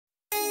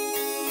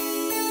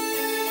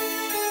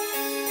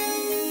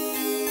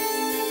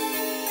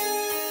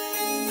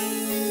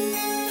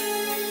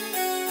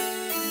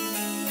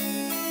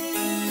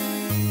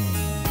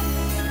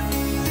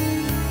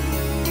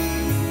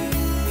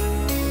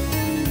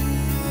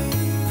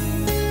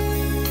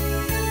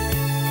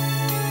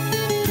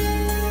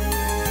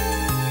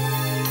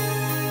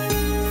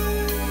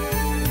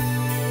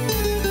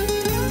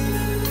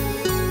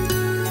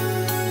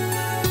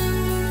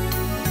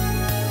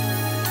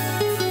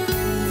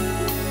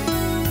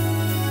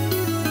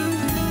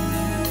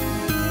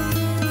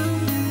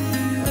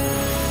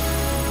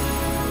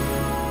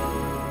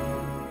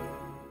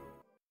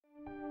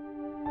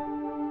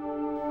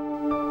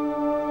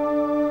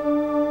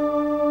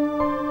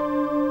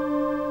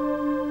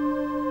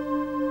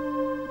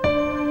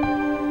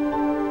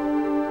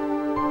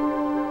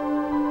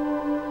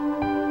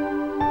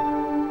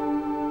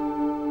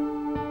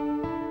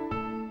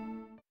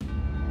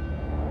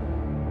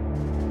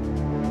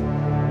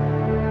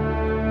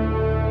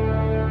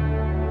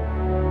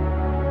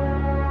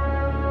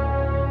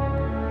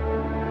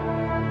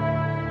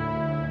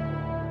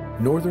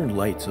Northern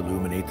lights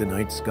illuminate the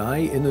night sky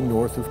in the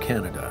north of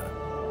Canada.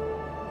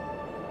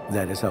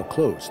 That is how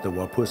close the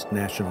Wapusk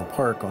National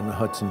Park on the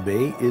Hudson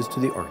Bay is to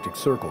the Arctic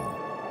Circle.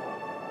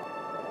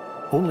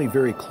 Only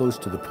very close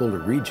to the polar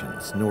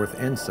regions, north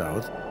and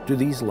south, do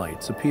these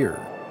lights appear.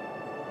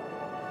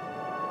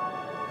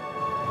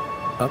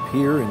 Up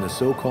here in the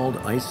so-called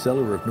ice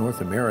cellar of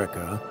North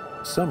America,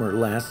 summer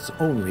lasts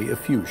only a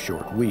few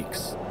short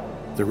weeks.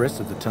 The rest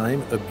of the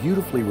time, a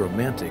beautifully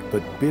romantic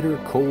but bitter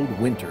cold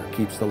winter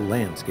keeps the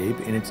landscape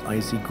in its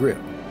icy grip.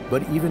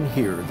 But even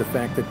here, the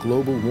fact that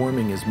global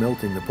warming is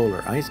melting the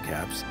polar ice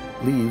caps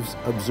leaves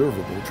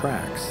observable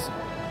tracks.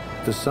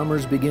 The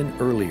summers begin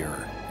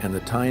earlier, and the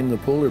time the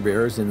polar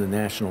bears in the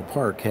national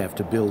park have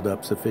to build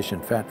up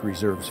sufficient fat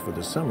reserves for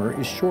the summer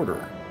is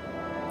shorter.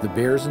 The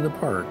bears in the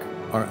park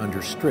are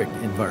under strict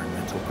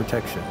environmental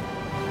protection.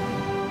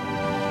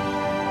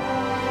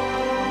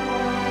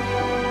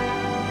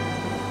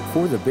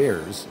 For the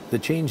bears, the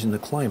change in the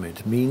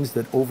climate means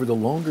that over the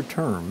longer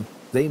term,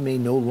 they may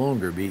no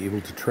longer be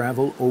able to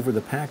travel over the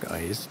pack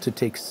ice to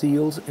take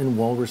seals and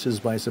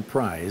walruses by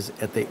surprise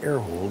at the air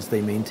holes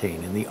they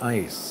maintain in the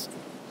ice.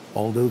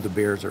 Although the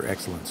bears are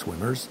excellent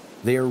swimmers,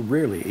 they are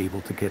rarely able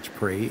to catch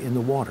prey in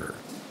the water.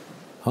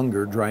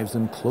 Hunger drives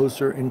them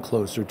closer and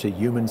closer to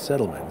human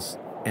settlements,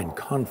 and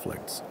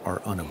conflicts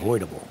are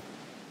unavoidable.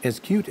 As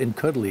cute and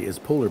cuddly as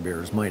polar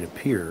bears might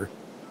appear,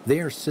 they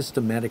are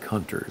systematic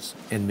hunters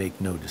and make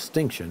no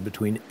distinction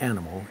between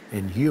animal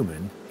and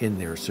human in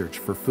their search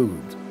for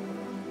food.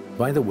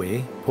 By the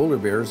way, polar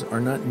bears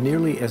are not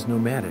nearly as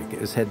nomadic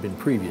as had been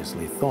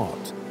previously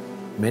thought.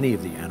 Many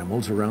of the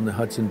animals around the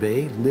Hudson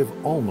Bay live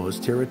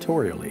almost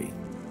territorially.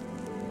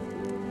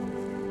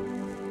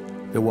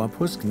 The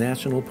Wapusk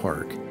National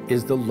Park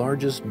is the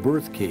largest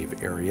birth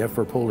cave area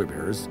for polar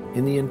bears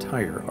in the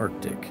entire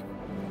Arctic.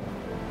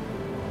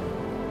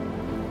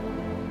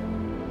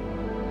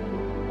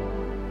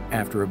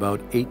 After about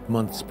 8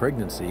 months'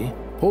 pregnancy,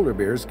 polar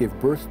bears give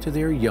birth to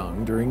their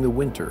young during the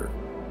winter.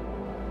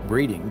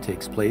 Breeding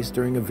takes place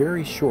during a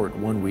very short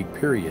 1-week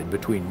period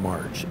between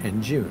March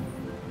and June.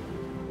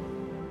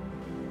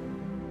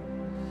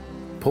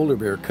 Polar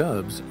bear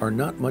cubs are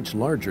not much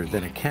larger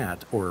than a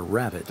cat or a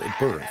rabbit at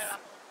birth,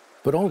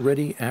 but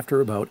already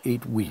after about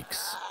 8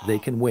 weeks, they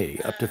can weigh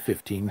up to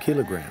 15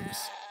 kilograms.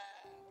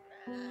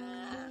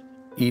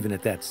 Even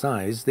at that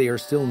size, they are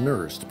still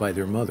nursed by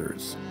their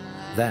mothers.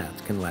 That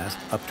can last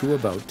up to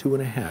about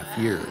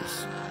 2.5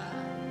 years.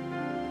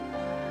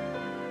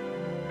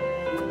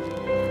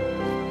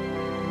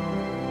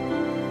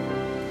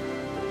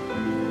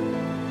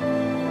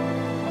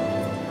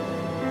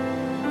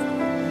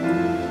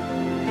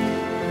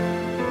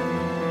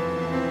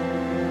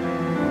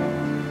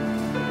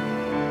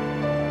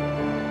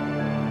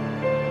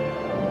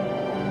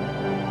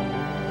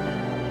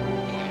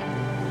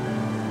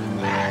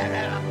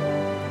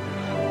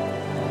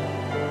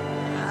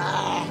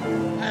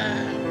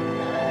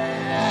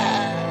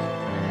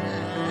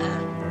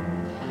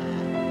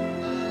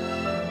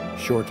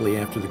 Shortly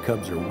after the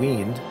cubs are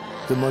weaned,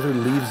 the mother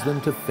leaves them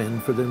to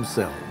fend for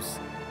themselves.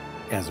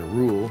 As a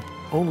rule,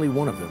 only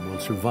one of them will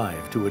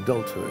survive to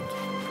adulthood.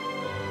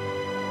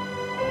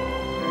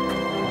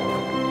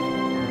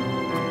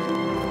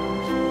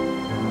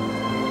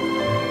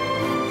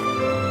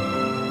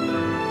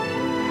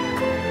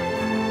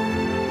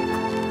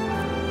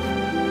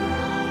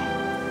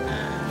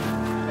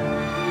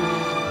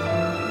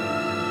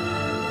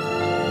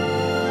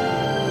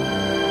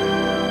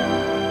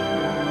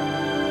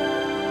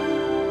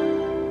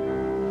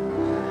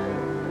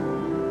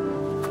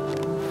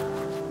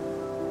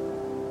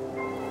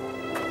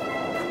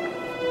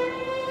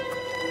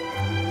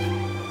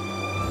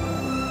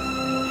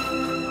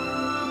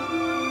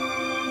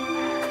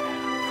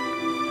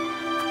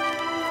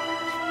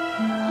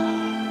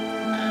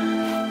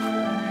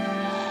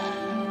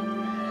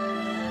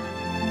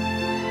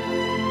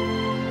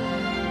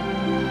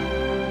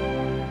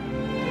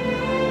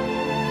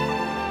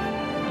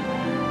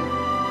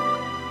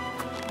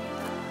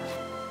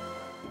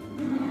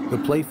 The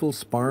playful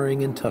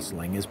sparring and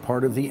tussling is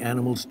part of the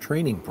animal's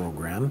training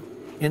program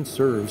and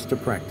serves to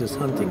practice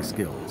hunting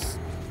skills.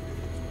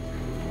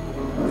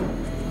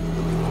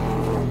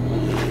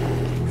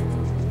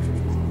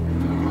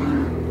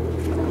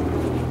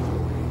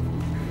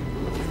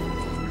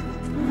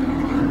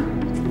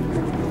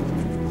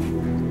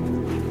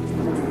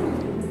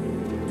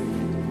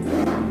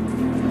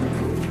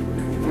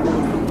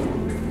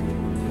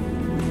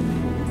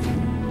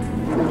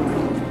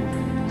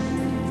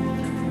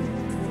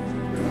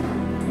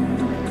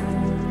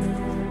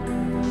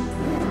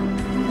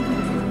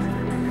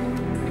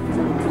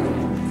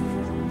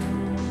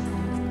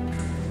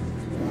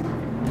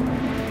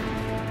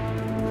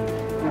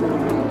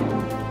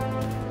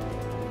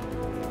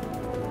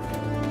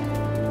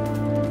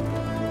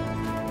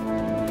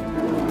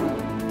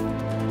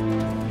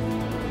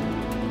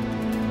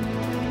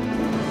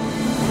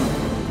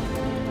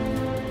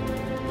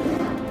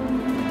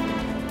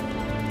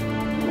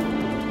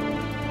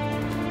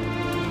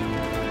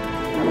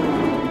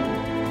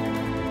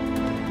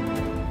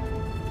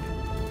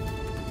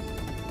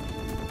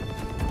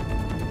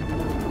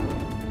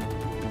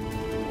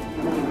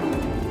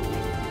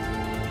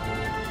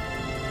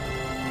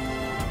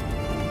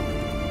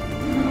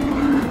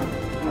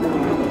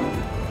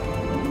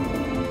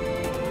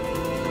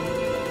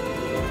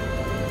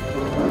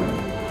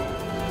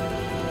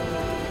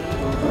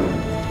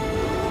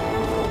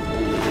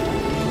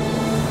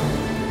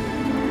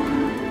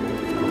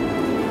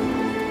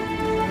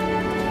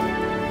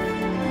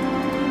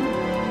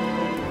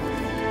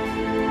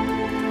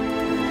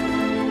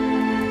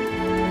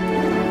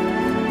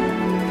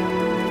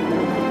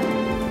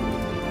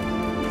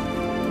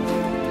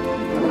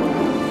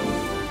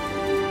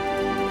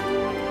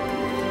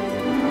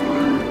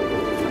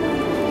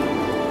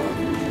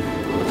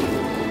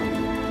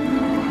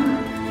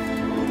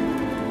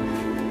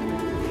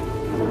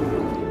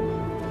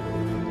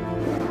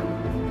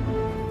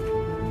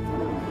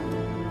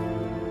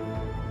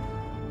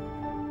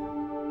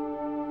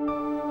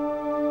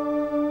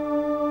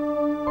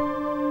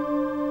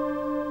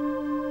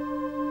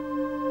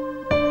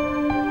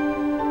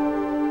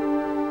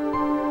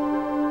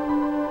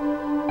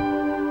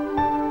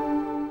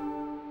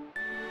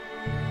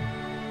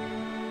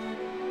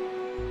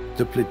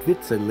 The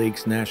Plitvica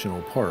Lakes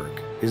National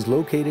Park is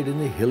located in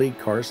the hilly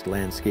karst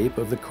landscape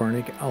of the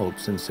Carnic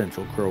Alps in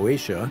central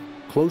Croatia,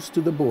 close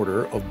to the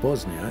border of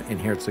Bosnia and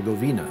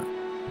Herzegovina.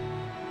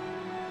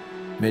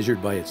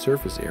 Measured by its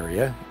surface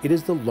area, it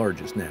is the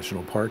largest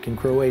national park in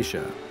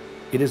Croatia.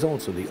 It is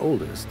also the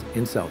oldest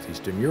in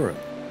southeastern Europe.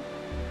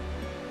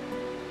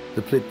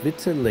 The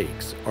Plitvica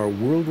Lakes are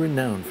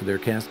world-renowned for their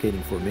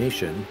cascading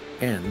formation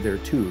and their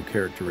two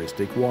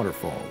characteristic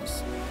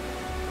waterfalls.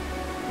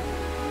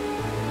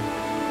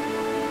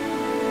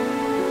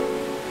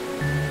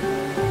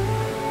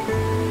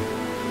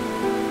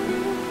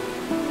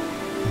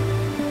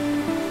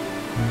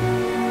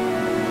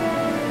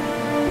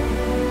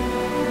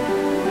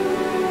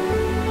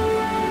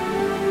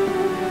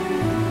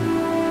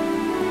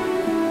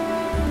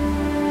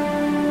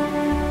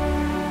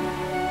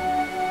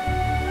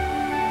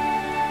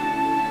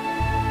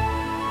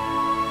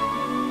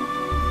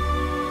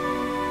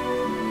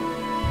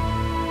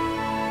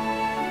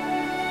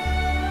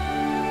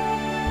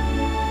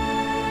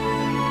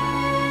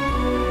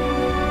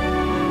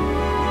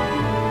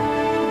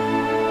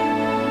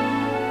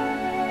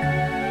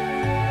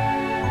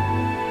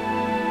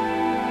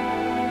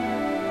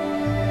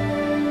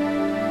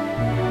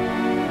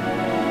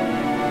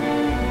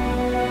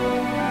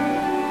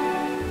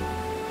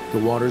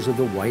 The waters of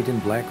the White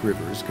and Black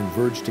rivers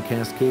converge to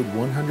cascade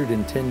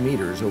 110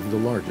 meters over the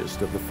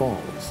largest of the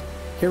falls,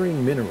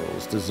 carrying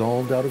minerals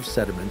dissolved out of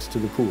sediments to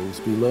the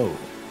pools below.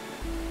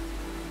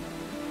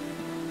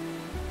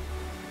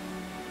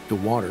 The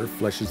water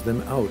flushes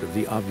them out of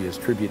the obvious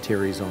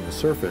tributaries on the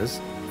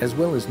surface, as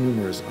well as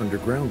numerous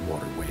underground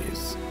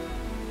waterways.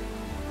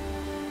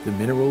 The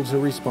minerals are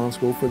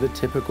responsible for the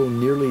typical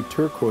nearly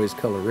turquoise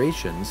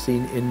coloration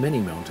seen in many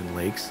mountain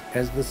lakes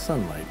as the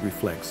sunlight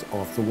reflects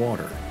off the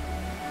water.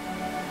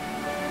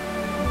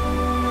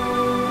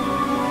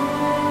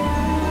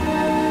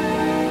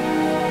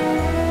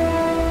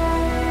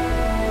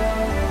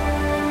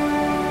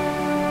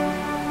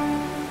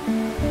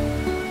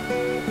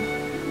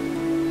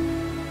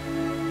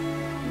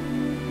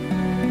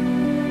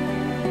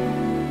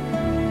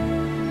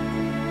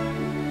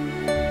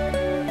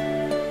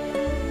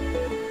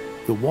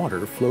 The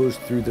water flows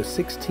through the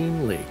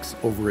 16 lakes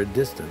over a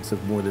distance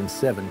of more than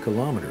 7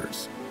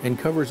 kilometers and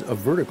covers a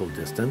vertical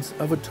distance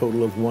of a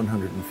total of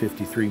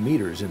 153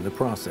 meters in the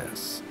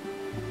process.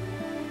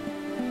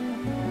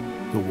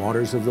 The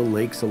waters of the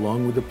lakes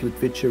along with the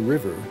Plitvica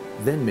River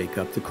then make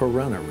up the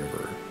Korana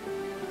River.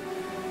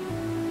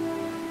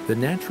 The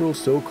natural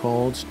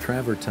so-called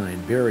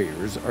travertine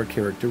barriers are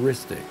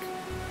characteristic.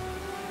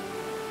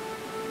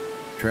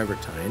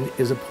 Travertine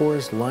is a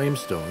porous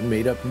limestone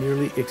made up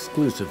nearly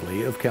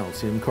exclusively of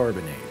calcium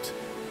carbonate.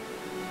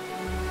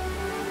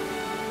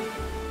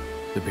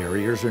 The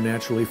barriers are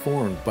naturally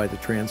formed by the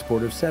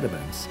transport of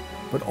sediments,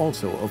 but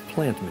also of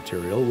plant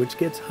material which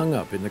gets hung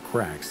up in the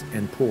cracks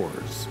and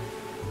pores.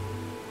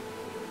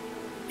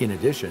 In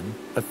addition,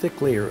 a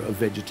thick layer of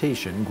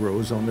vegetation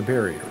grows on the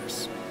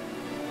barriers.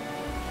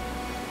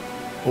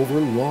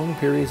 Over long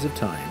periods of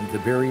time, the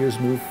barriers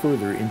move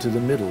further into the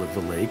middle of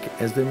the lake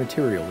as their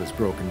material is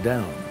broken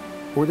down,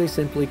 or they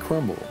simply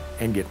crumble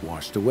and get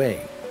washed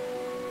away.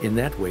 In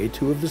that way,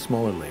 two of the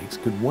smaller lakes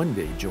could one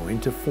day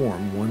join to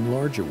form one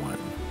larger one.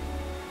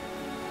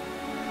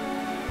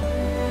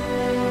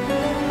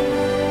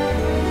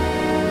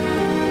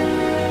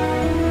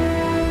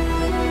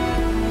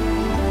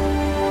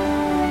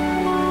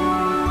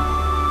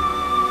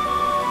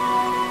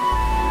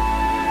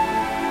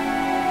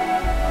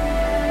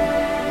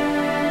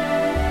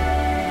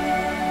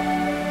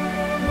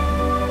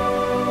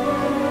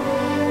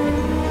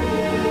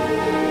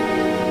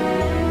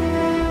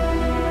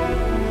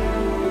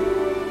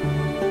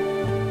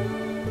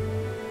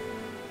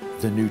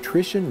 The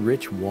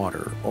nutrition-rich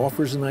water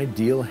offers an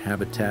ideal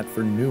habitat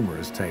for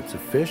numerous types of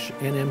fish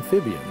and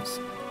amphibians,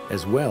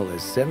 as well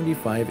as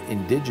 75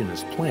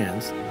 indigenous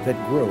plants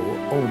that grow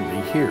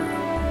only here.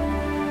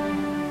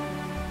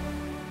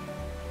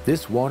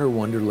 This water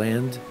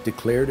wonderland,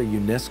 declared a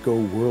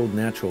UNESCO World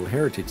Natural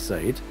Heritage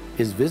Site,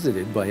 is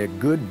visited by a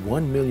good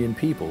 1 million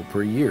people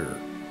per year.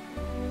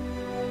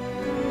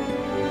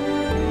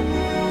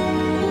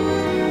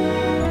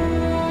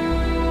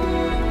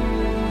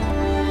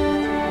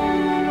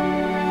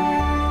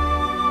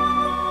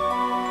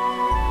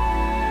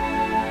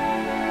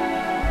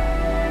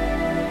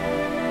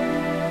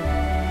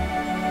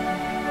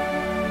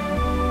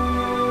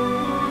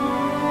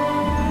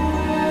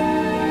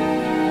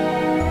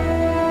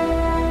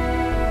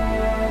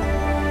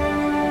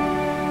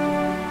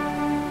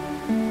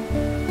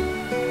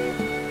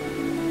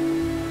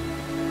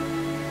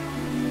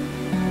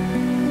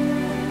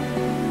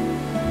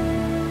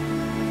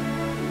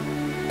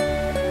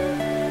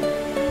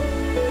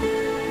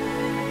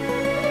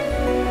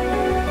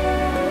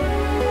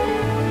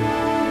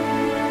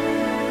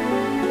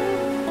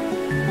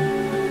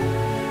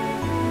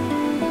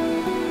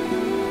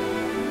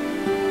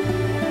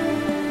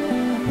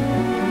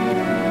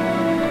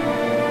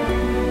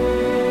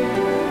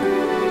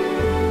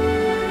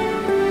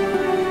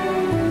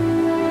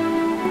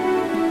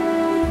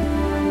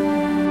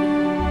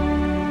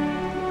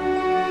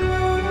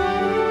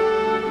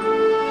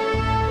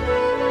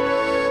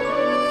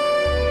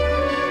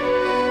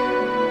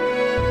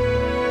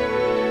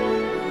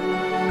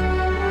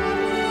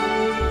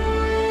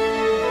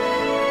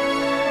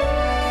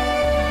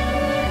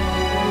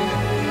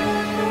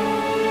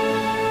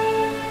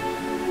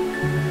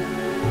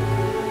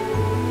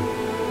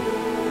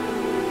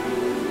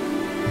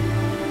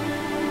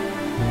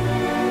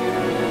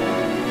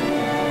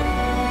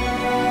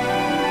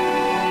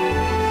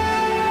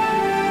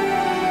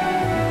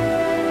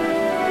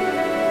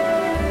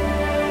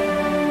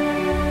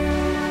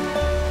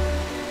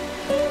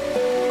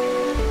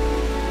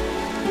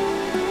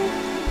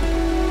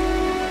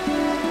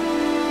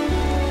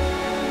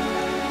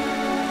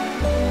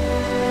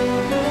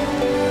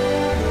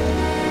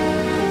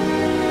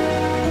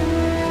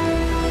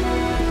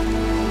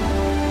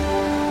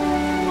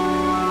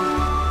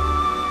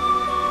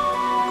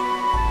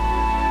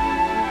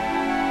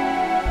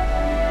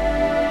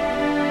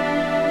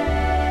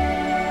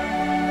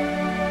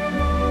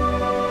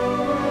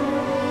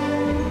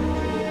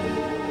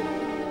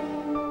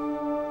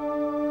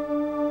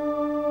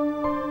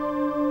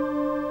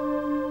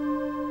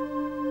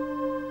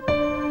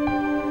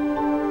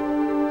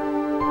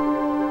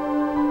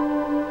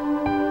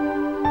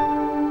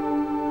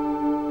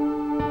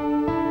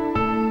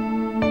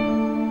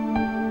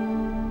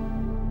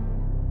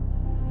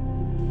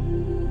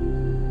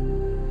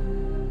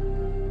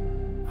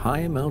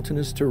 high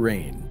mountainous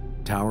terrain,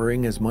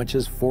 towering as much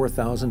as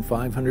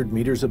 4,500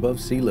 meters above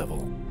sea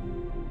level.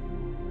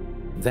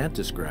 That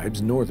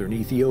describes northern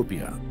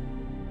Ethiopia.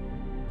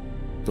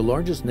 The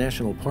largest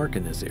national park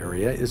in this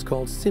area is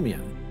called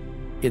Simien.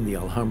 In the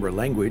Alhambra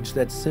language,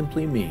 that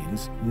simply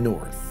means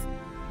north.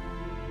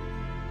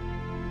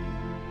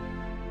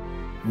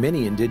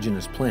 Many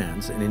indigenous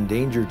plants and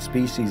endangered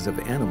species of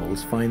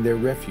animals find their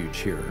refuge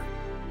here.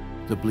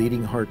 The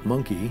bleeding heart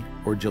monkey,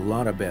 or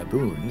Gelada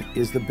baboon,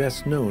 is the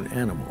best known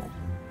animal,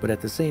 but at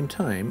the same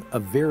time,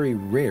 a very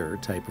rare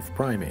type of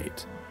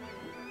primate.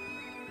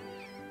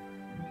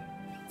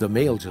 The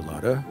male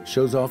gelada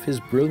shows off his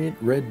brilliant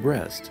red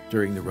breast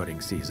during the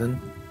rutting season.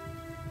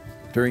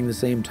 During the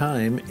same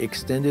time,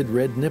 extended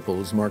red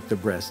nipples mark the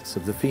breasts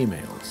of the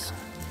females.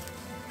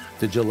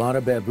 The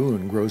Gelada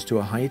baboon grows to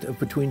a height of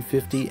between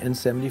 50 and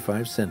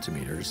 75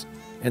 centimeters,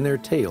 and their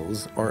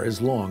tails are as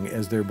long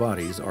as their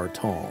bodies are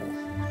tall.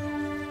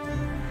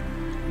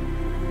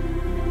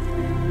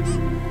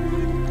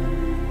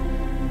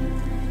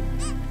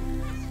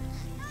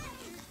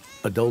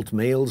 Adult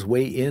males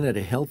weigh in at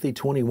a healthy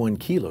 21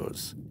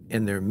 kilos,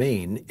 and their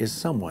mane is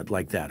somewhat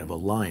like that of a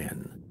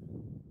lion.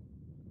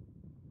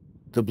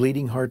 The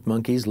bleeding heart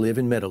monkeys live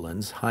in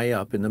meadowlands high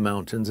up in the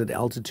mountains at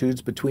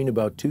altitudes between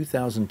about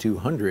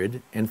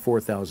 2,200 and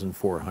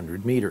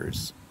 4,400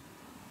 meters.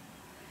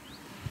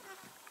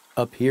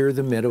 Up here,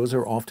 the meadows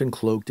are often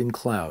cloaked in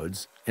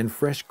clouds, and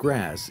fresh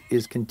grass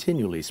is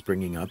continually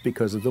springing up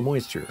because of the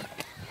moisture.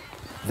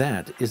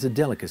 That is a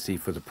delicacy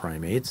for the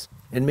primates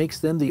and makes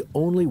them the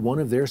only one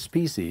of their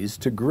species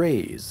to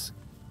graze.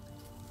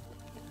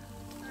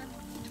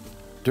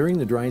 During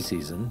the dry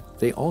season,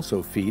 they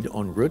also feed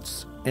on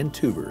roots and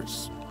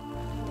tubers.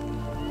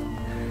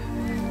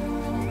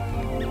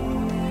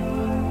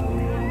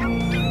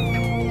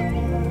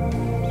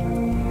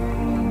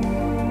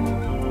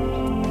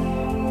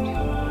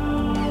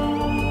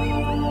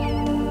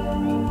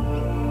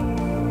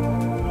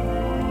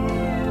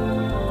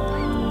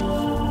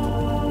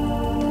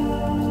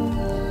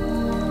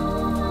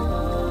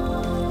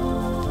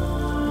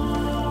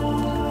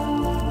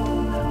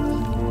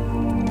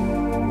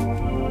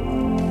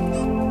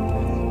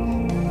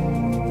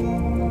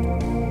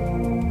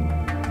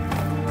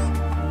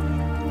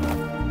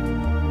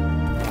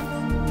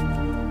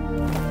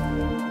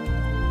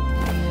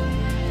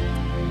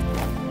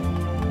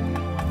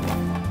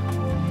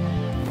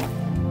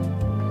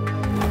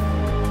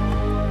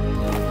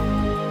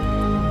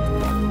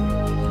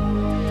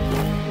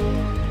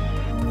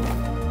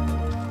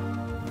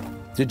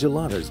 The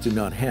geladas do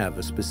not have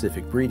a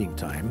specific breeding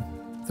time.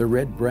 The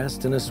red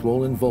breast and a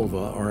swollen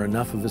vulva are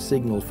enough of a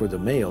signal for the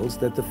males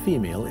that the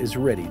female is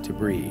ready to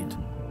breed.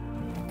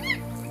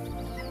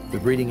 The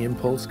breeding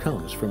impulse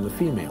comes from the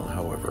female,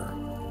 however.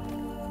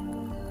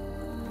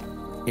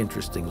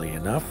 Interestingly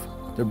enough,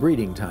 the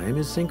breeding time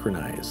is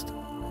synchronized.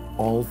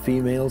 All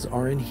females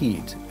are in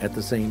heat at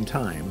the same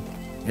time,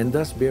 and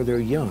thus bear their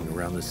young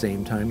around the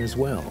same time as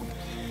well.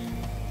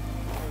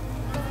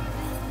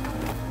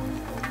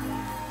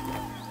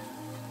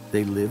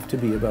 They live to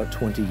be about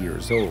 20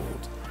 years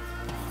old.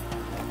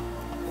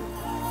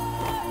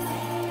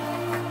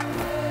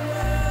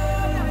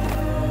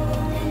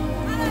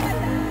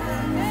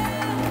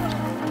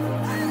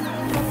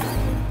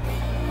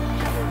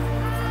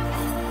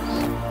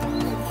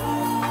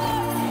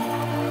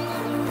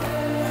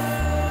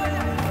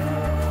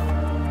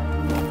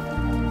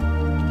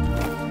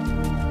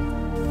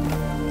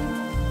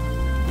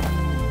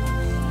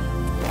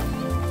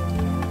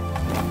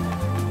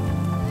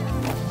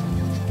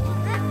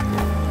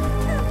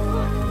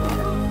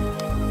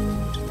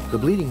 The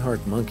bleeding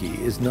heart monkey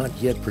is not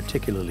yet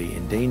particularly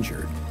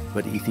endangered,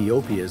 but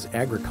Ethiopia's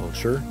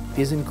agriculture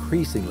is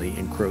increasingly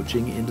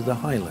encroaching into the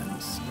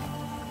highlands.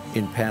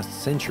 In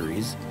past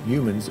centuries,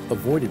 humans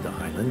avoided the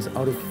highlands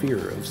out of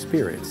fear of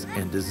spirits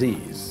and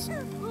disease.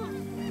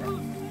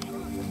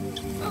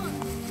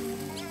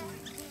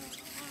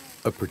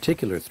 A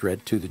particular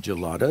threat to the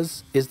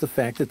geladas is the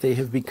fact that they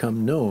have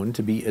become known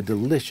to be a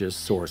delicious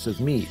source of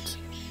meat.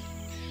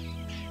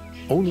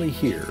 Only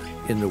here,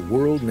 in the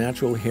World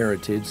Natural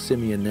Heritage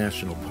Simien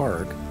National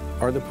Park,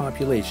 are the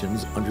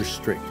populations under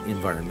strict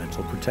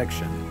environmental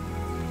protection.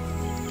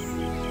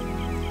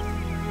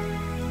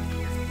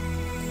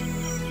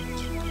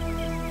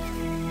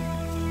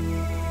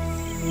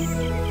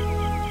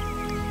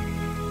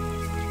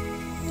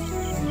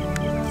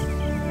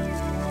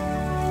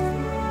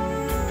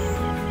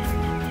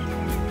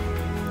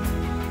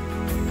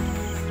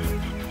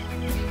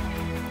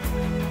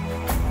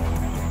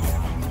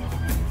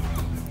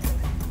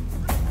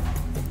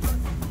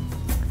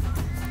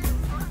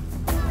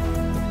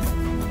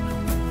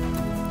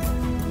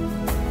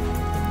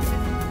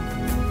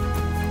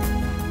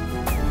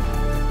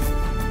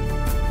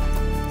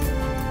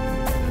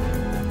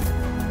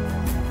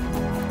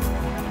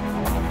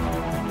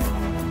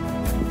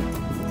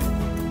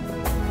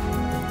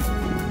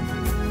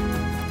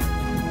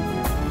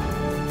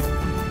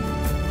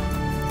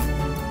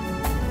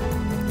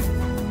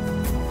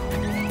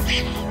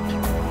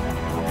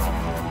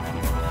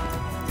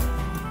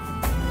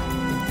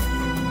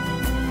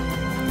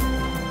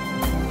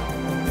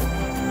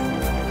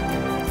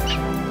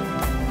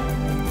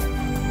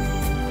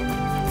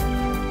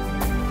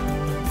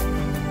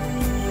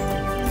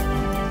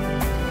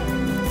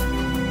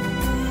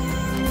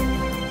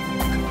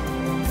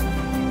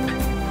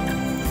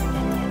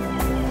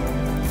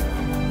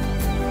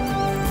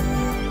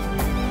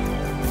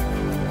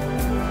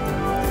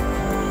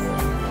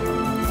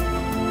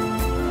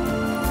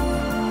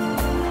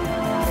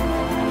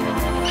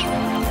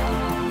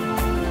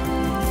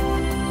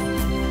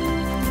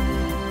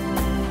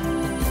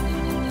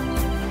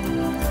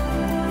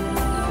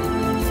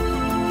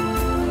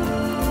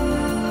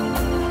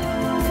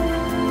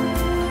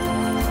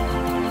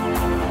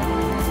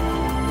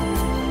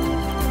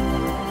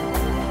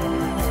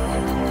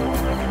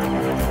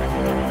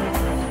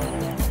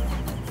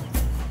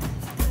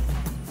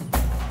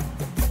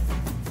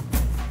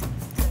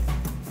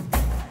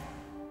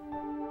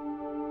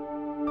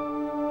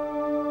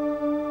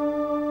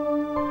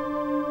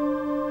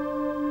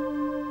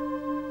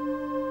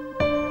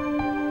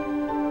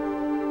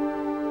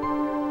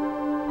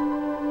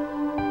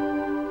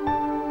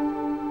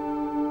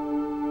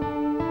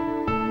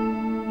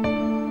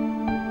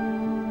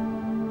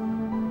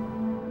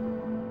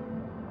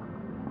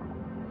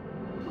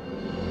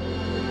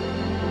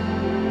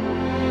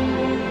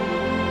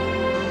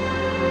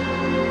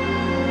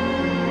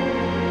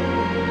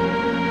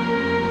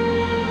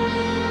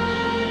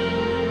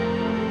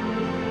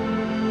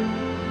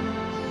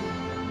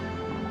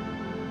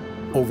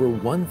 Over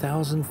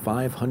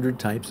 1,500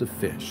 types of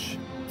fish,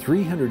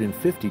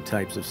 350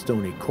 types of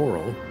stony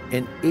coral,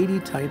 and 80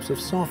 types of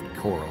soft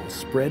coral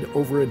spread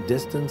over a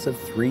distance of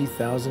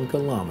 3,000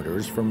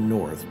 kilometers from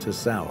north to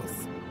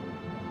south.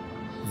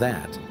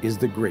 That is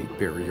the Great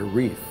Barrier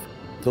Reef,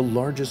 the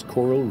largest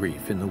coral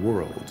reef in the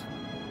world.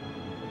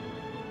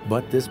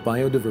 But this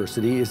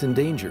biodiversity is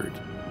endangered.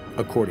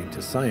 According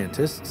to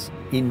scientists,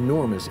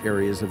 enormous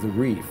areas of the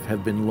reef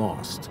have been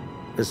lost,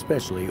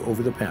 especially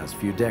over the past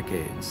few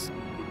decades.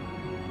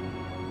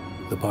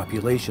 The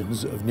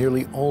populations of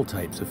nearly all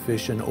types of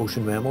fish and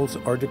ocean mammals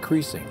are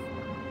decreasing.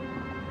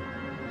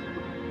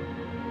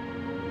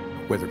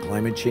 Whether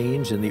climate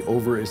change and the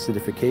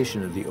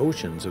over-acidification of the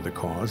oceans are the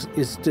cause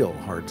is still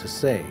hard to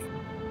say.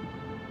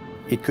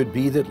 It could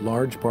be that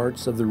large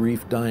parts of the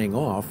reef dying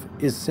off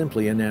is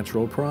simply a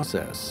natural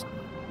process.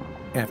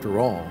 After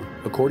all,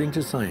 according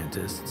to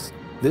scientists,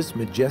 this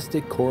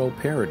majestic coral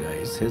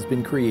paradise has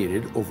been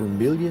created over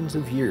millions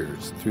of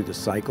years through the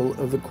cycle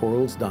of the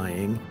corals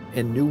dying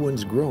and new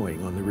ones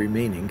growing on the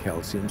remaining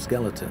calcium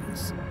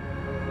skeletons.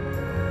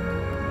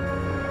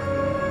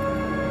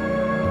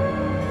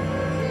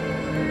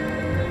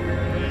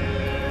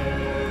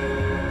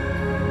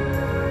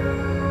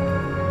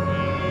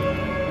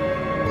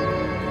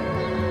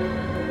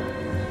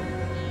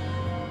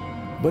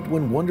 But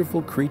when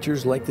wonderful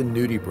creatures like the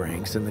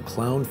nudibranchs and the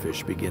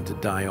clownfish begin to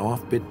die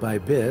off bit by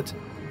bit,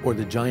 or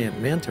the giant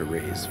manta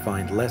rays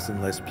find less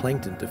and less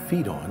plankton to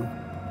feed on,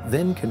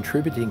 then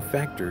contributing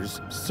factors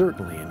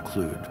certainly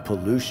include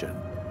pollution,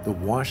 the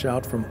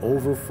washout from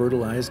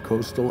over-fertilized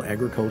coastal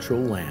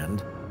agricultural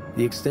land,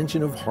 the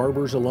extension of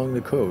harbors along the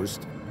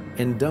coast,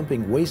 and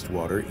dumping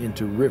wastewater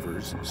into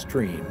rivers,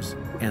 streams,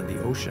 and the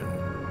ocean.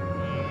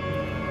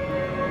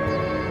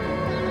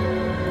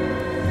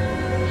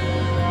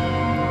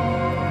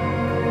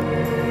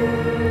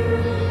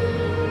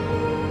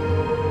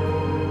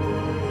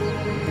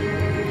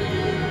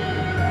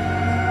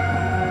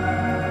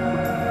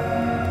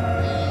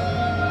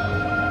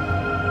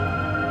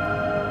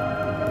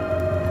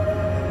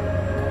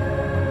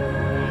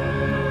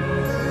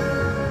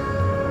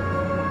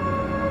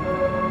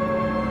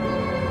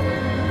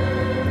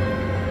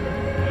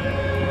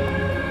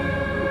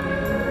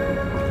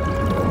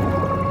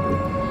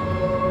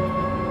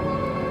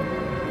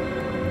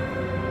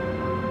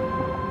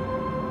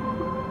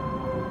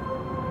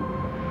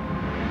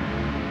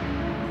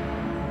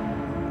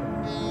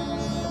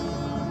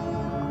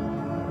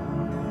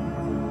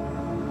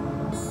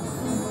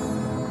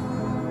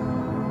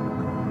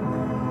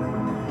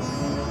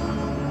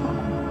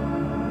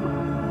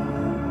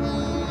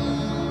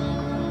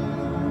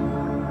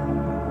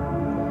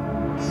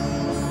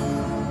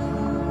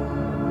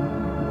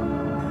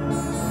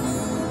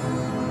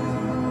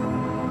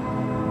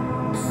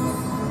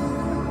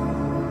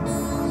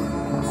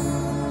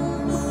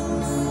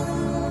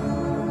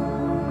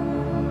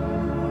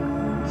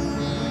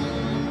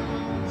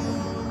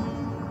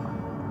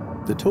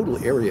 The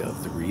total area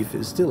of the reef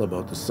is still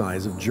about the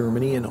size of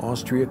Germany and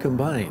Austria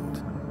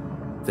combined.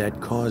 That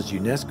caused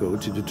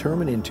UNESCO to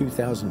determine in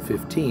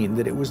 2015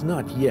 that it was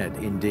not yet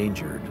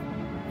endangered.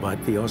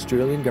 But the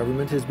Australian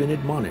government has been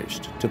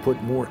admonished to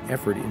put more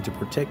effort into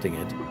protecting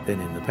it than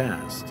in the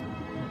past.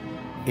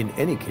 In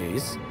any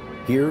case,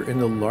 here in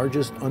the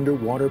largest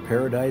underwater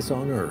paradise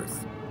on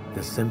Earth,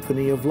 the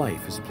symphony of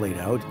life is played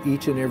out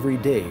each and every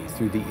day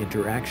through the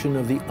interaction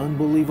of the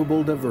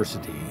unbelievable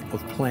diversity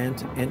of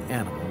plant and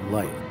animal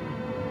life.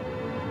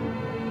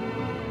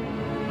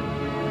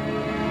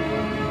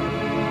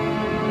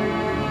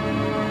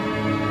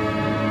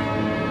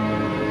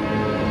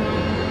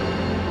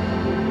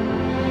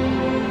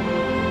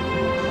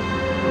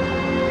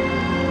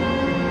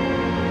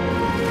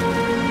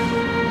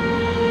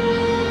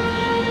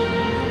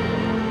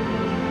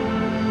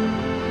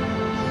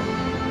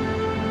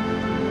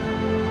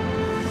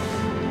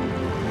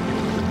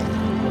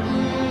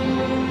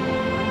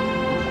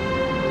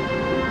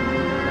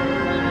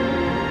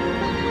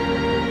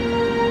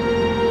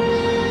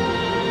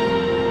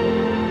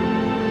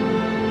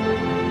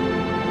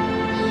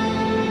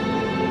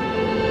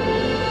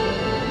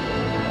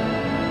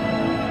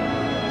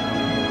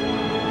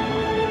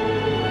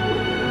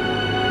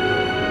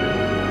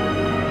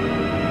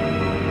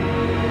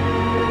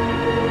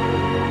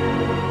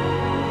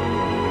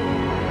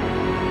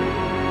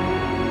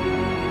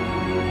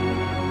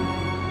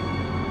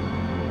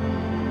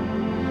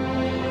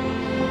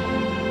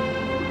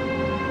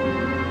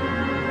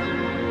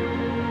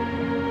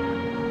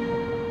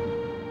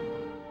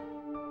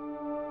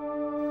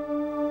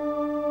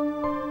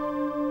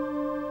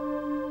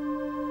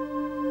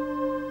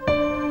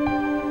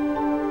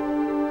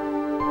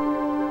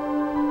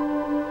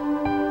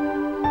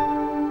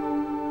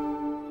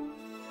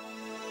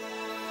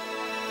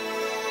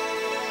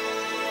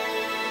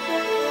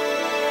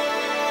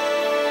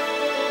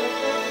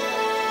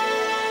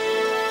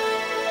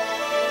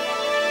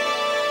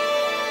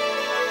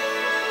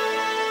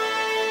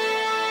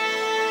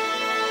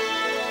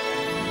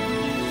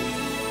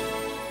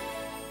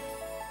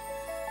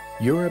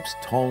 Europe's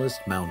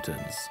tallest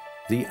mountains,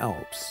 the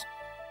Alps.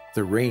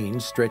 The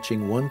range,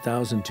 stretching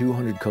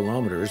 1,200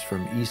 kilometers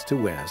from east to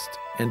west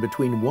and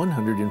between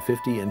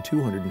 150 and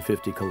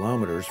 250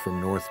 kilometers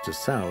from north to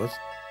south,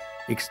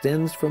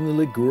 extends from the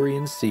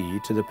Ligurian Sea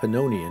to the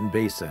Pannonian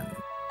Basin.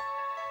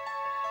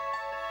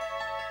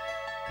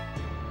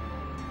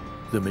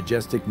 The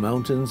majestic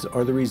mountains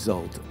are the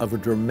result of a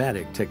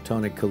dramatic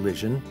tectonic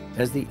collision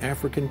as the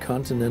African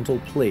continental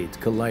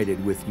plate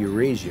collided with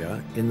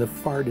Eurasia in the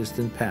far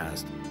distant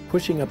past,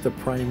 pushing up the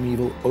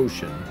primeval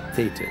ocean,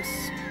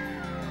 Tethys.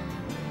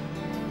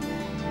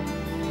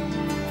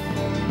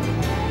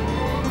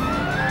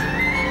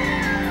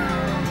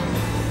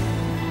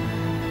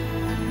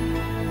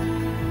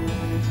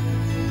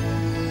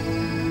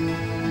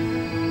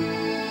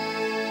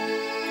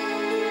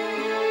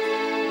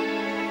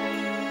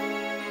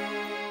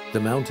 The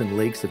mountain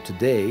lakes of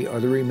today are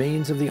the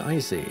remains of the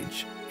Ice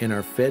Age and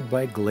are fed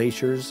by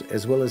glaciers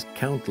as well as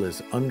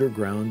countless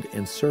underground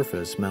and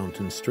surface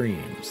mountain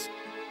streams.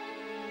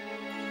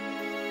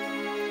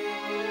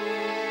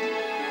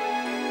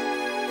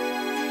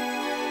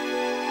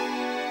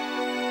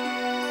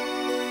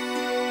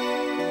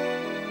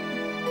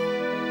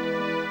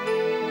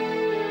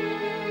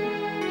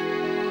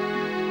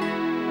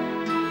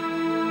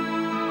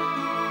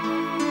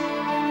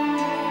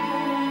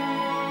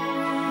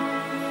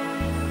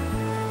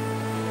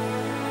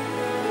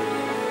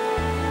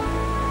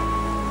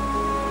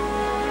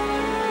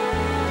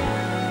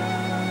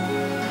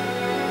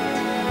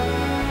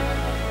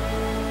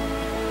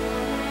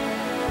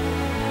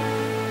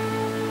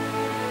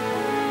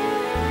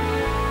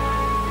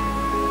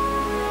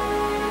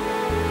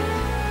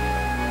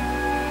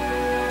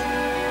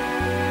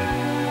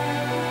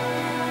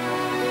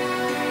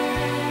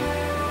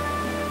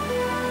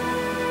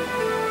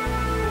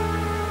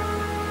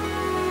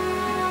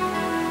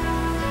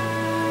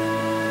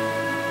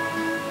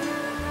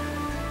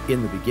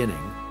 In the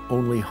beginning,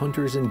 only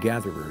hunters and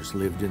gatherers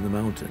lived in the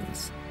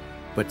mountains.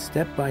 But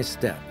step by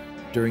step,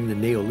 during the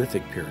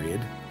Neolithic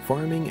period,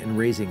 farming and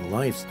raising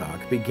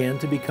livestock began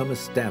to become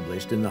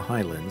established in the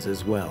highlands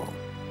as well.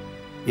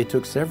 It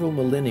took several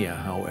millennia,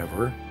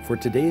 however, for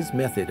today's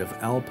method of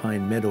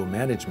alpine meadow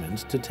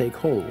management to take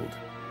hold,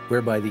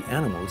 whereby the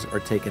animals are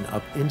taken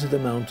up into the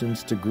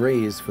mountains to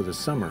graze for the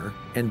summer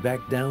and back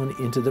down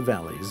into the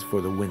valleys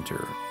for the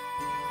winter.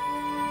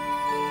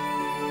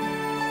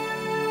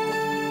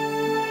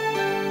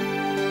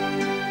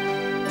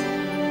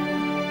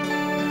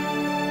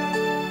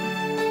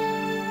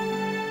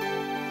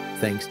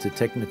 Thanks to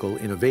technical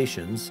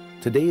innovations,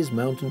 today's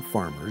mountain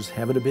farmers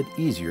have it a bit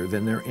easier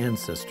than their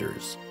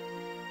ancestors.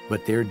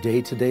 But their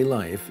day-to-day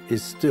life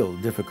is still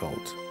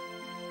difficult.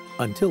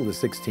 Until the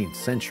 16th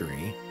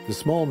century, the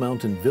small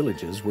mountain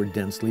villages were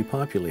densely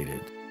populated,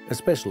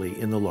 especially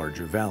in the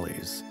larger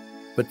valleys.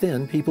 But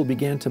then people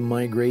began to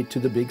migrate to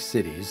the big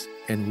cities,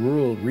 and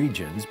rural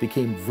regions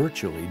became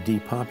virtually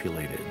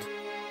depopulated.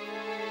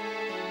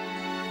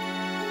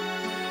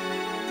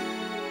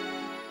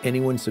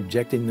 Anyone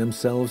subjecting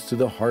themselves to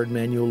the hard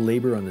manual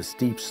labor on the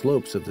steep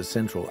slopes of the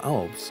Central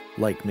Alps,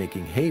 like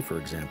making hay for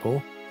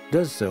example,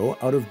 does so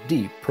out of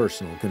deep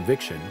personal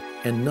conviction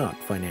and not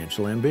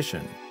financial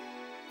ambition.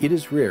 It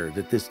is rare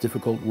that this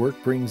difficult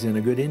work brings in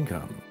a good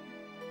income.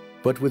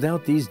 But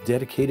without these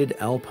dedicated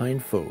alpine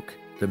folk,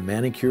 the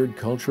manicured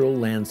cultural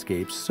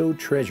landscapes so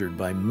treasured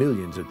by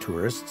millions of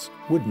tourists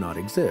would not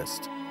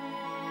exist.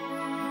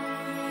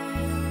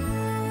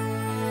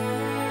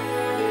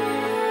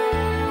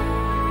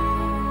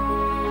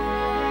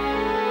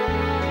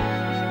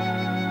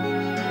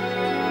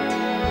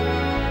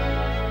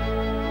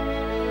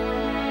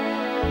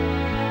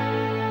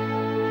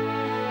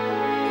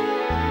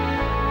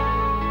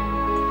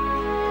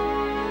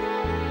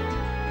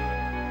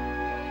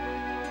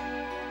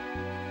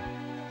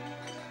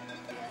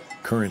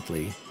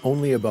 Currently,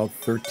 only about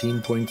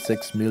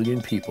 13.6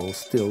 million people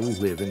still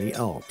live in the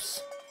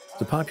Alps.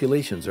 The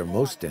populations are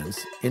most dense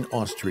in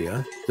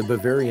Austria, the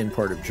Bavarian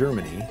part of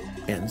Germany,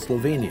 and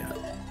Slovenia.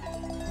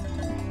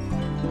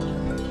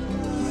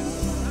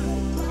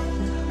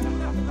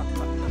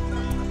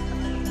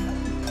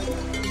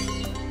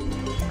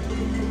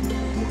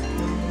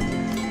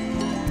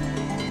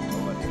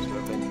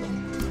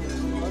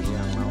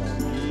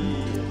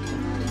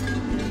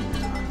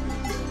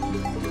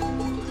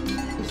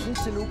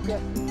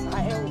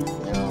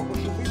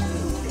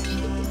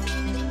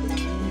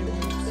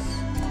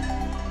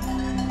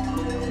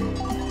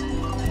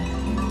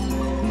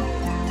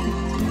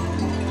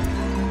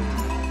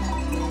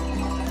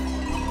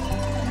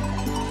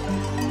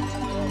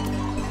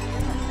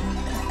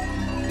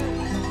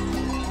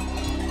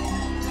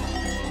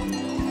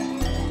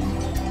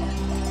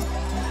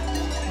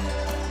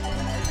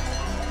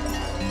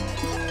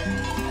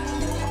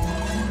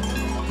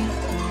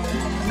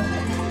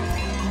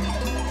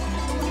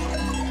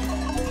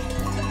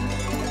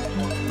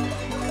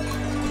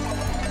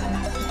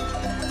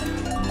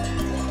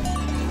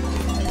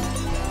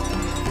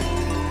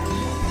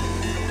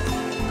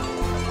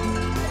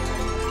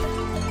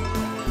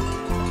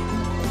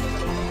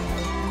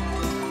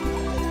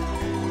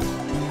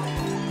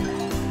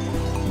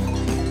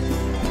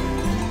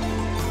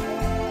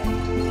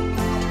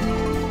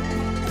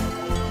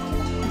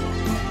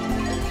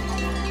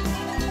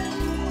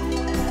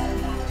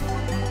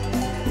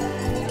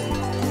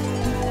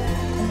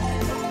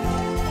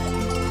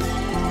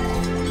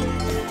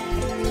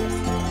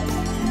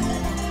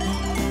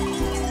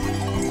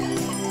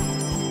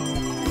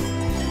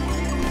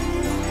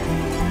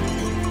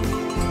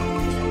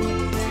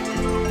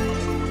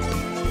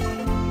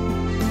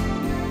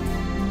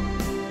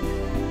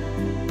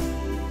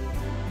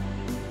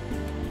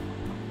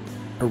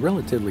 A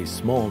relatively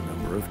small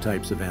number of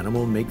types of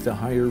animal make the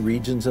higher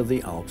regions of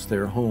the Alps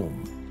their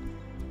home.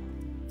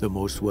 The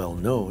most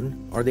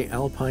well-known are the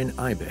alpine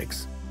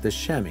ibex, the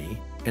chamois,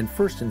 and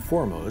first and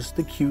foremost,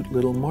 the cute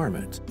little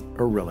marmot,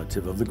 a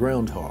relative of the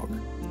groundhog.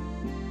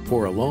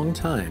 For a long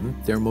time,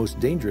 their most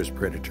dangerous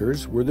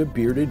predators were the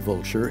bearded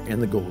vulture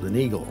and the golden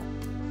eagle.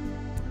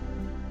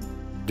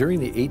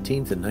 During the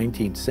 18th and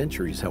 19th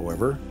centuries,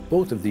 however,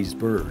 both of these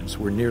birds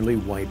were nearly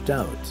wiped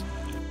out.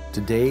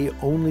 Today,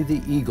 only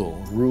the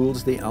eagle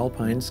rules the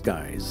alpine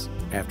skies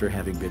after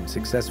having been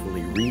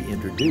successfully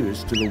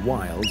reintroduced to the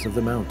wilds of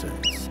the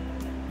mountains.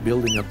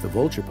 Building up the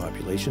vulture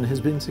population has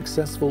been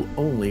successful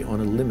only on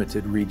a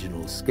limited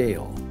regional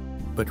scale,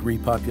 but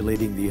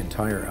repopulating the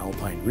entire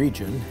alpine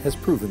region has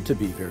proven to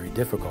be very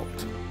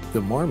difficult.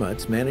 The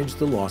marmots manage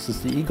the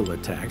losses the eagle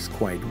attacks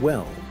quite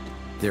well.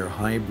 Their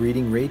high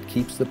breeding rate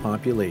keeps the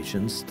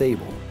population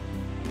stable.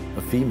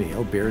 A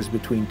female bears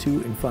between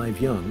 2 and 5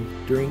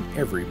 young during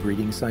every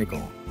breeding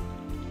cycle.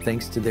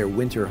 Thanks to their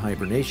winter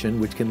hibernation,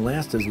 which can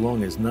last as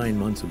long as 9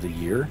 months of the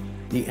year,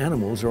 the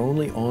animals are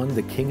only on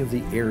the King of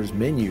the Air's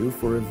menu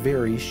for a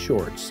very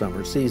short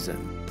summer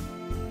season.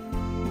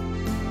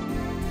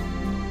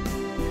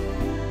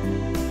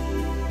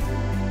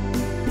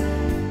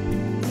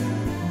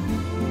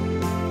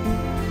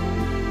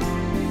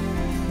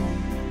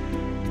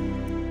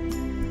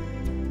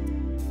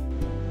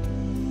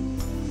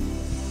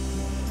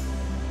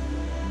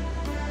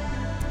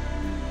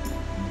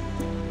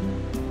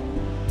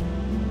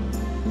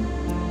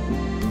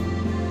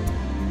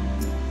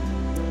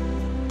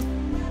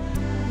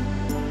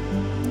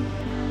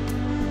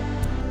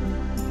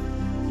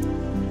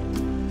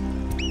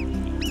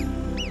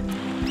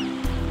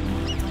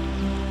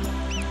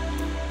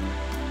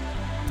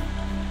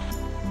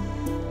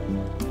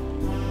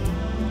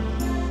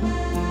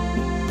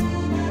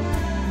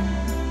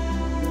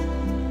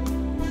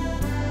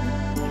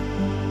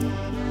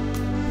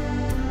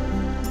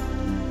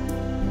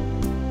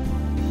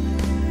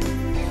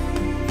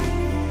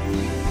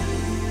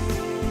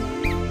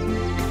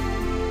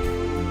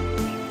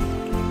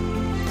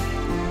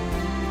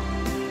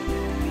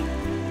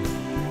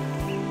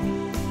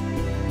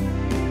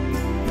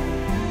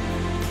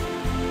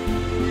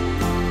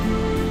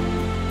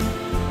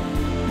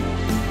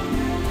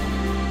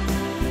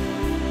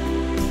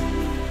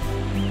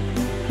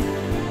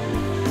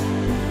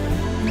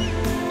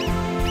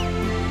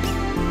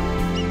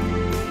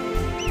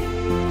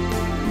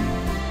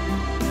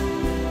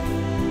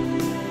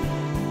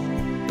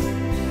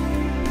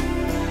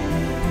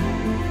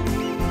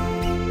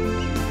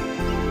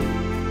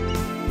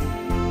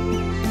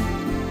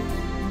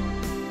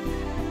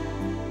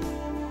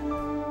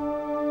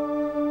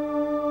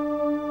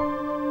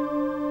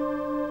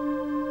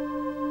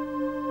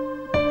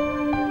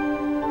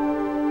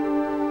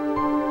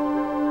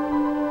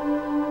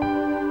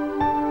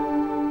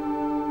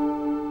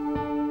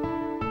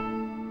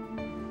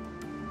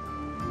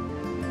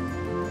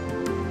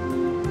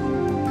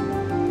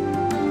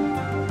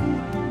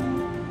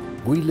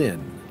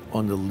 Guilin,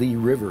 on the Li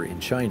River in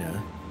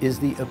China, is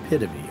the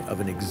epitome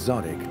of an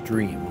exotic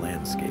dream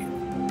landscape.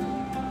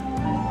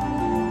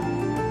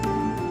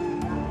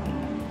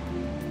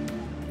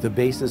 The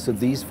basis of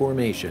these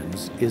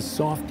formations is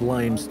soft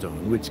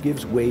limestone, which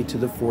gives way to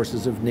the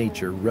forces of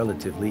nature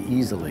relatively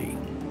easily.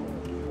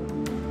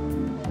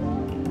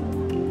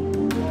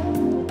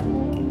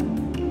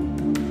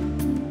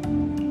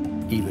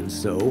 Even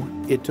so,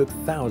 it took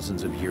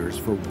thousands of years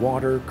for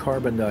water,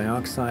 carbon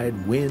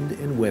dioxide, wind,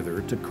 and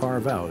weather to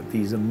carve out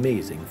these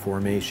amazing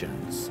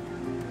formations.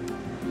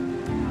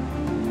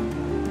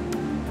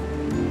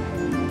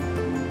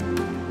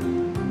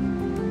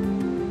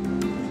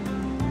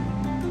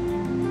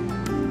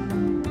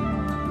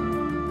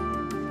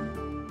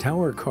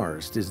 Tower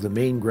karst is the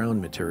main ground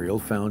material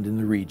found in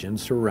the region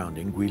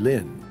surrounding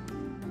Guilin.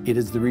 It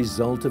is the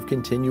result of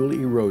continual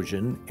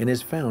erosion and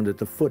is found at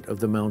the foot of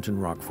the mountain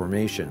rock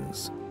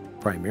formations,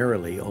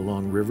 primarily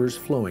along rivers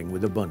flowing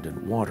with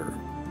abundant water.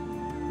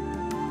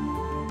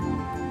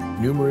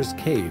 Numerous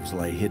caves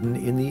lie hidden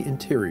in the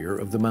interior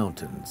of the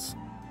mountains.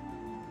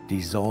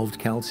 Dissolved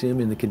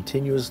calcium in the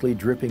continuously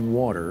dripping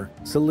water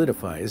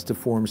solidifies to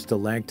form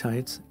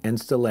stalactites and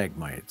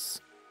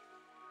stalagmites.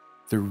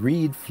 The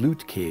Reed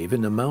Flute Cave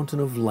in the Mountain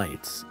of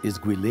Lights is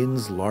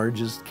Guilin's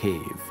largest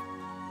cave.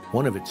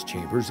 One of its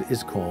chambers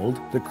is called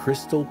the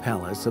Crystal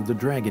Palace of the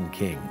Dragon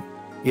King.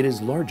 It is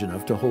large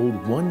enough to hold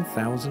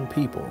 1,000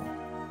 people.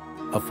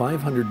 A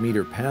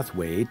 500-meter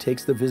pathway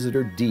takes the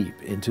visitor deep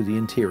into the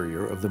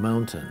interior of the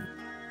mountain.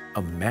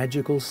 A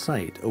magical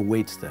sight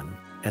awaits them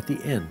at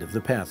the end of the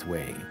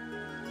pathway.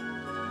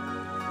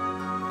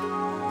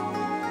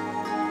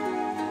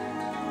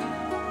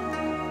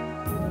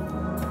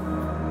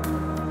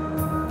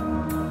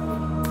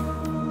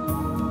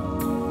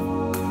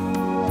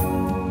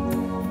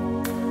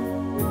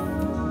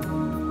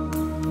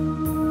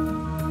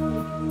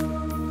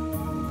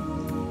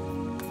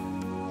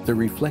 The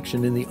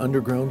reflection in the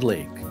underground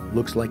lake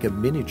looks like a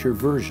miniature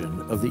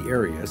version of the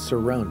area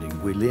surrounding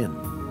Guilin.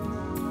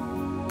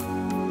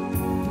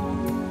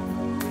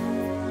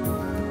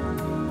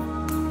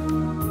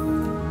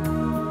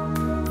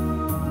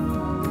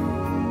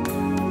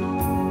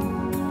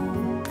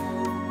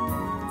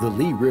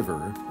 Li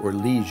River, or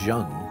Li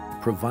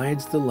Zheng,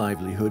 provides the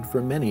livelihood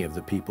for many of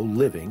the people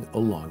living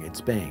along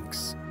its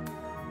banks.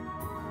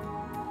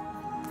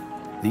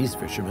 These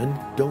fishermen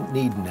don't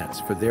need nets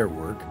for their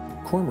work.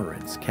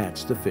 Cormorants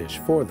catch the fish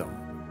for them.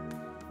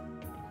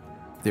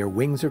 Their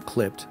wings are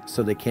clipped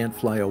so they can't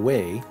fly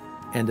away,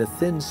 and a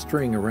thin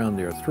string around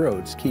their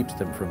throats keeps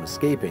them from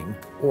escaping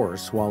or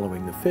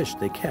swallowing the fish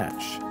they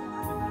catch.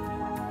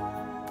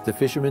 The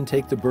fishermen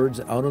take the birds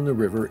out on the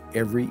river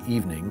every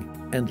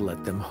evening and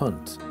let them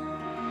hunt.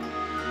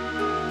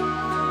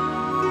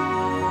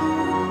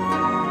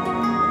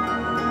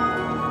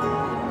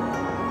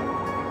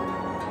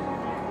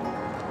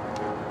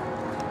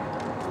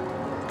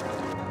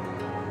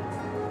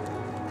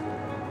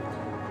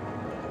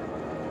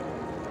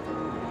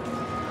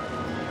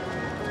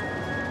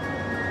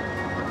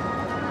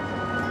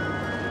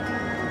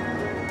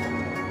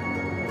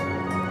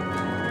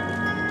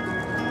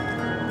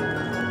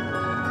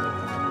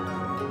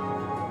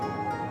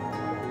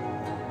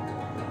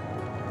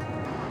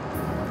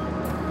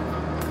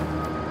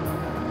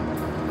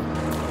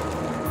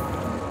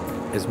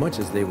 As much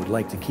as they would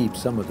like to keep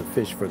some of the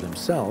fish for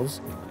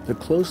themselves, the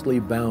closely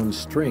bound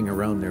string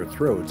around their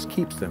throats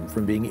keeps them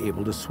from being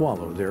able to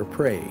swallow their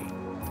prey.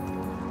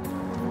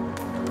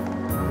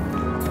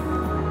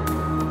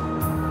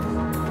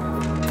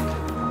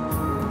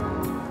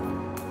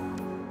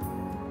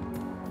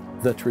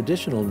 The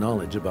traditional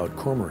knowledge about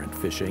cormorant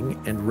fishing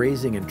and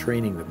raising and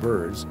training the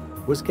birds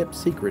was kept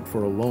secret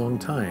for a long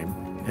time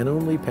and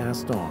only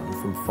passed on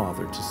from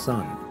father to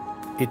son.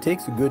 It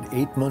takes a good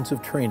 8 months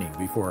of training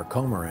before a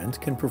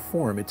cormorant can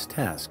perform its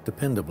task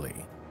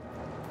dependably.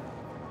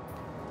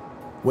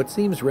 What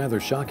seems rather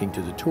shocking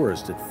to the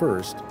tourist at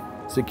first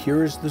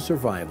secures the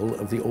survival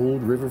of the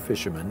old river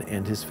fisherman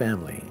and his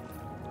family.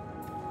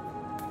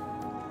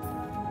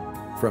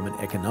 From an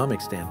economic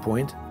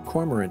standpoint,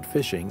 cormorant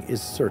fishing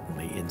is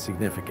certainly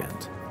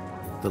insignificant.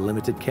 The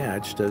limited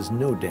catch does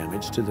no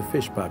damage to the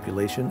fish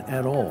population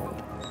at all.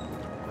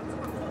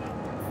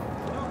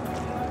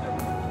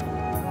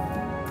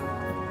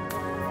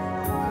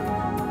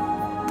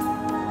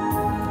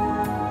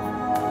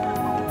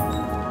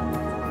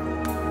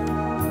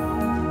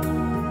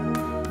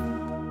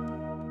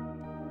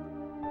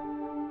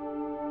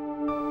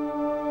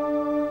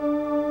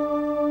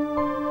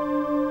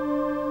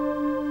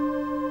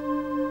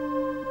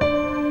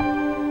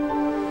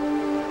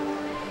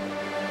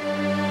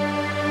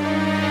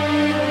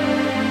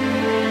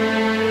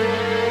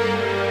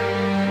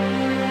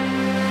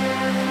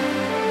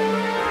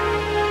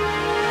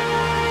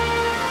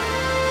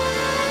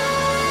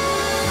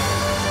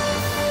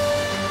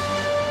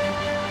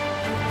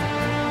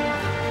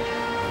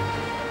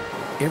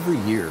 Every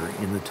year,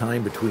 in the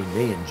time between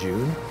May and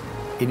June,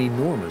 an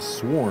enormous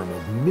swarm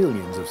of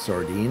millions of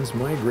sardines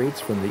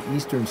migrates from the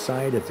eastern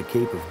side of the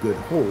Cape of Good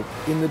Hope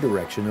in the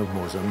direction of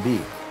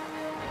Mozambique.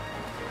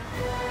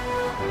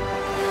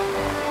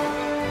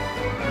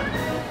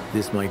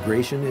 This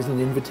migration is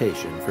an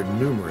invitation for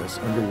numerous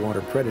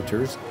underwater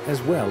predators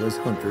as well as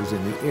hunters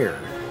in the air,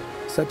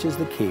 such as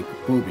the Cape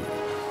booby.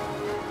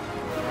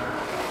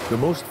 The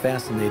most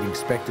fascinating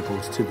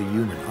spectacles to the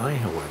human eye,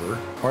 however,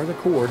 are the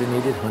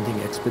coordinated hunting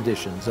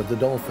expeditions of the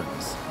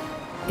dolphins.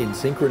 In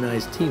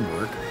synchronized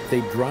teamwork,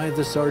 they drive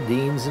the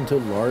sardines into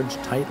large,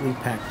 tightly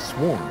packed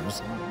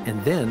swarms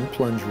and then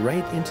plunge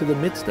right into the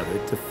midst of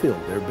it to fill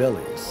their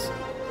bellies.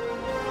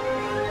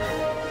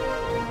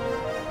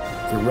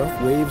 The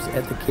rough waves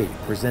at the Cape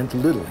present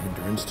little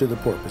hindrance to the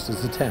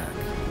porpoise's attack.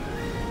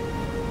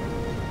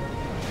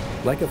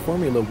 Like a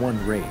Formula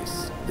One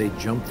race, they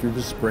jump through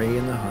the spray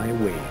and the high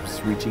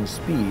waves, reaching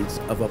speeds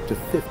of up to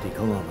 50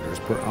 kilometers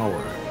per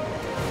hour.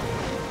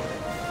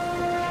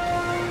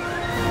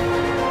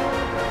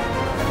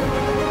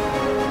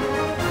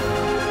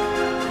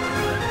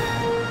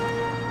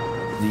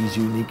 These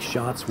unique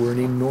shots were an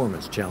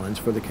enormous challenge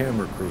for the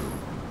camera crew.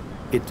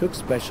 It took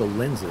special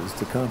lenses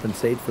to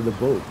compensate for the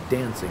boat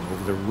dancing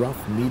over the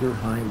rough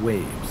meter-high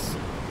waves.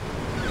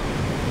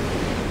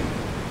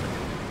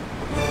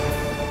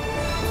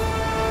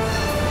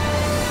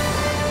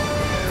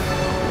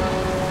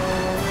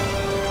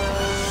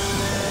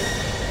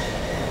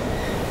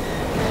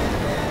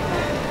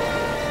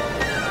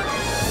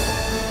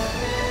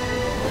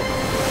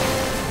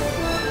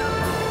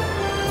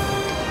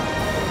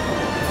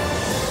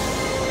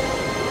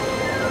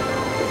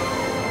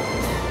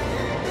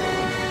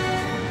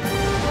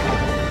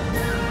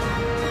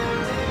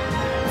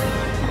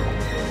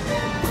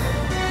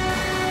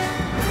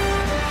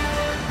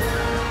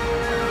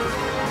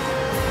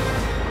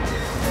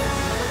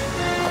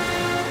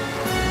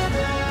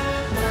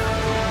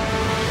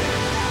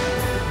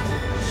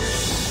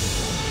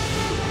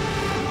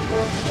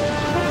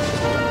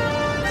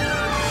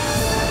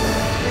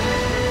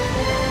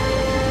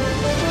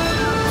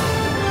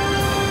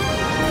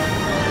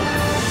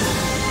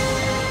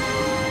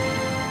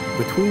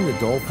 Between the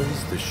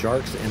dolphins, the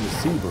sharks, and the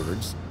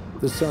seabirds,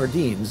 the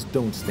sardines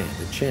don't stand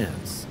a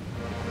chance.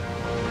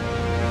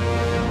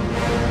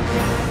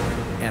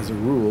 As a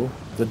rule,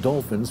 the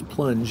dolphins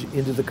plunge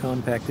into the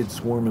compacted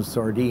swarm of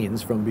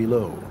sardines from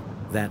below.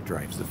 That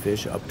drives the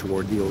fish up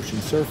toward the ocean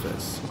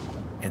surface.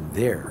 And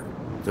there,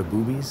 the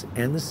boobies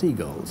and the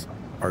seagulls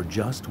are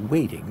just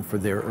waiting for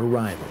their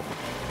arrival.